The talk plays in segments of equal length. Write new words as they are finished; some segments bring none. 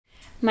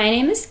My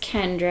name is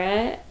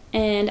Kendre,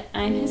 and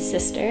I'm his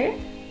sister.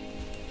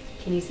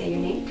 Can you say your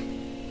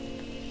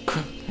name?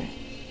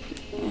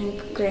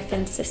 I'm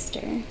Griffin's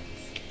sister.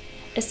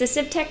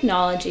 Assistive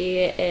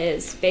technology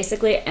is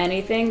basically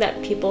anything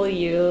that people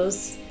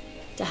use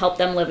to help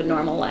them live a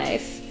normal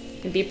life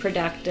and be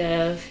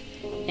productive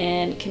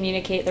and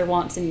communicate their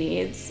wants and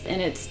needs.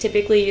 And it's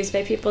typically used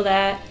by people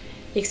that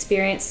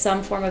experience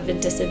some form of a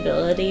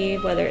disability,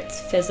 whether it's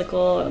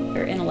physical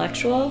or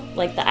intellectual.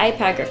 Like the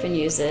iPad Griffin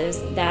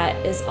uses, that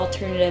is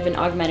alternative and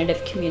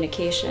augmentative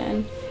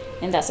communication,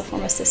 and that's a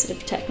form of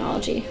assistive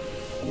technology.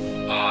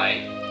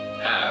 I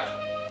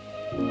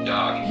have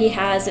dog. He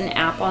has an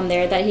app on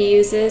there that he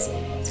uses.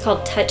 It's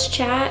called Touch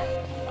Chat.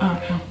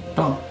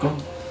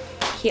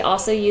 He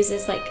also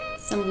uses like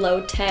some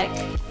low-tech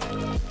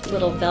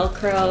little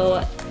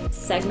Velcro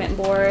segment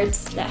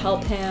boards that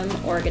help him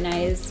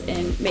organize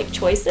and make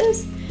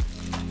choices.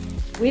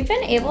 We've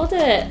been able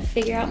to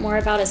figure out more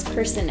about his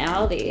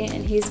personality,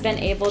 and he's been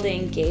able to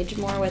engage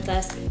more with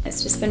us.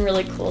 It's just been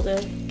really cool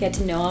to get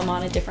to know him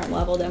on a different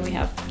level than we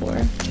have before.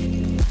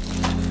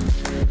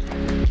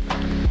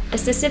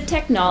 Assistive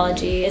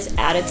technology has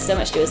added so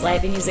much to his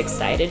life, and he's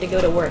excited to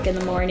go to work in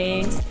the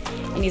mornings,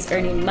 and he's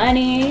earning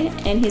money,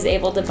 and he's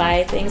able to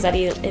buy things that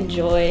he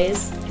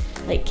enjoys,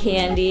 like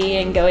candy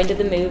and going to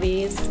the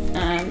movies,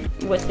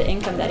 with the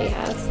income that he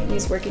has.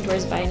 He's working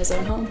towards buying his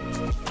own home.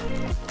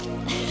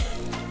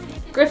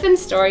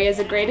 Griffin's story is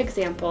a great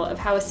example of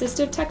how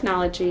assistive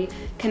technology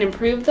can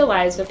improve the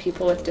lives of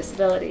people with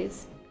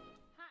disabilities.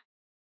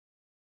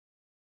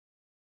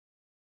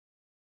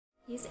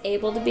 He's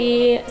able to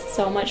be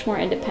so much more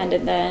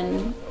independent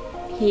than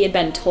he had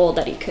been told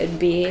that he could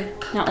be.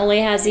 Not only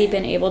has he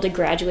been able to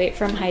graduate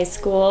from high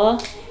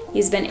school,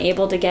 he's been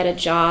able to get a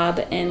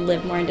job and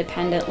live more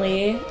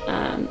independently.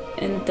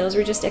 And those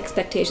were just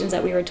expectations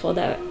that we were told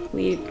that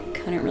we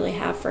couldn't really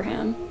have for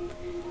him.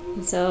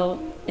 And so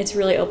it's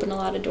really opened a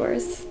lot of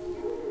doors.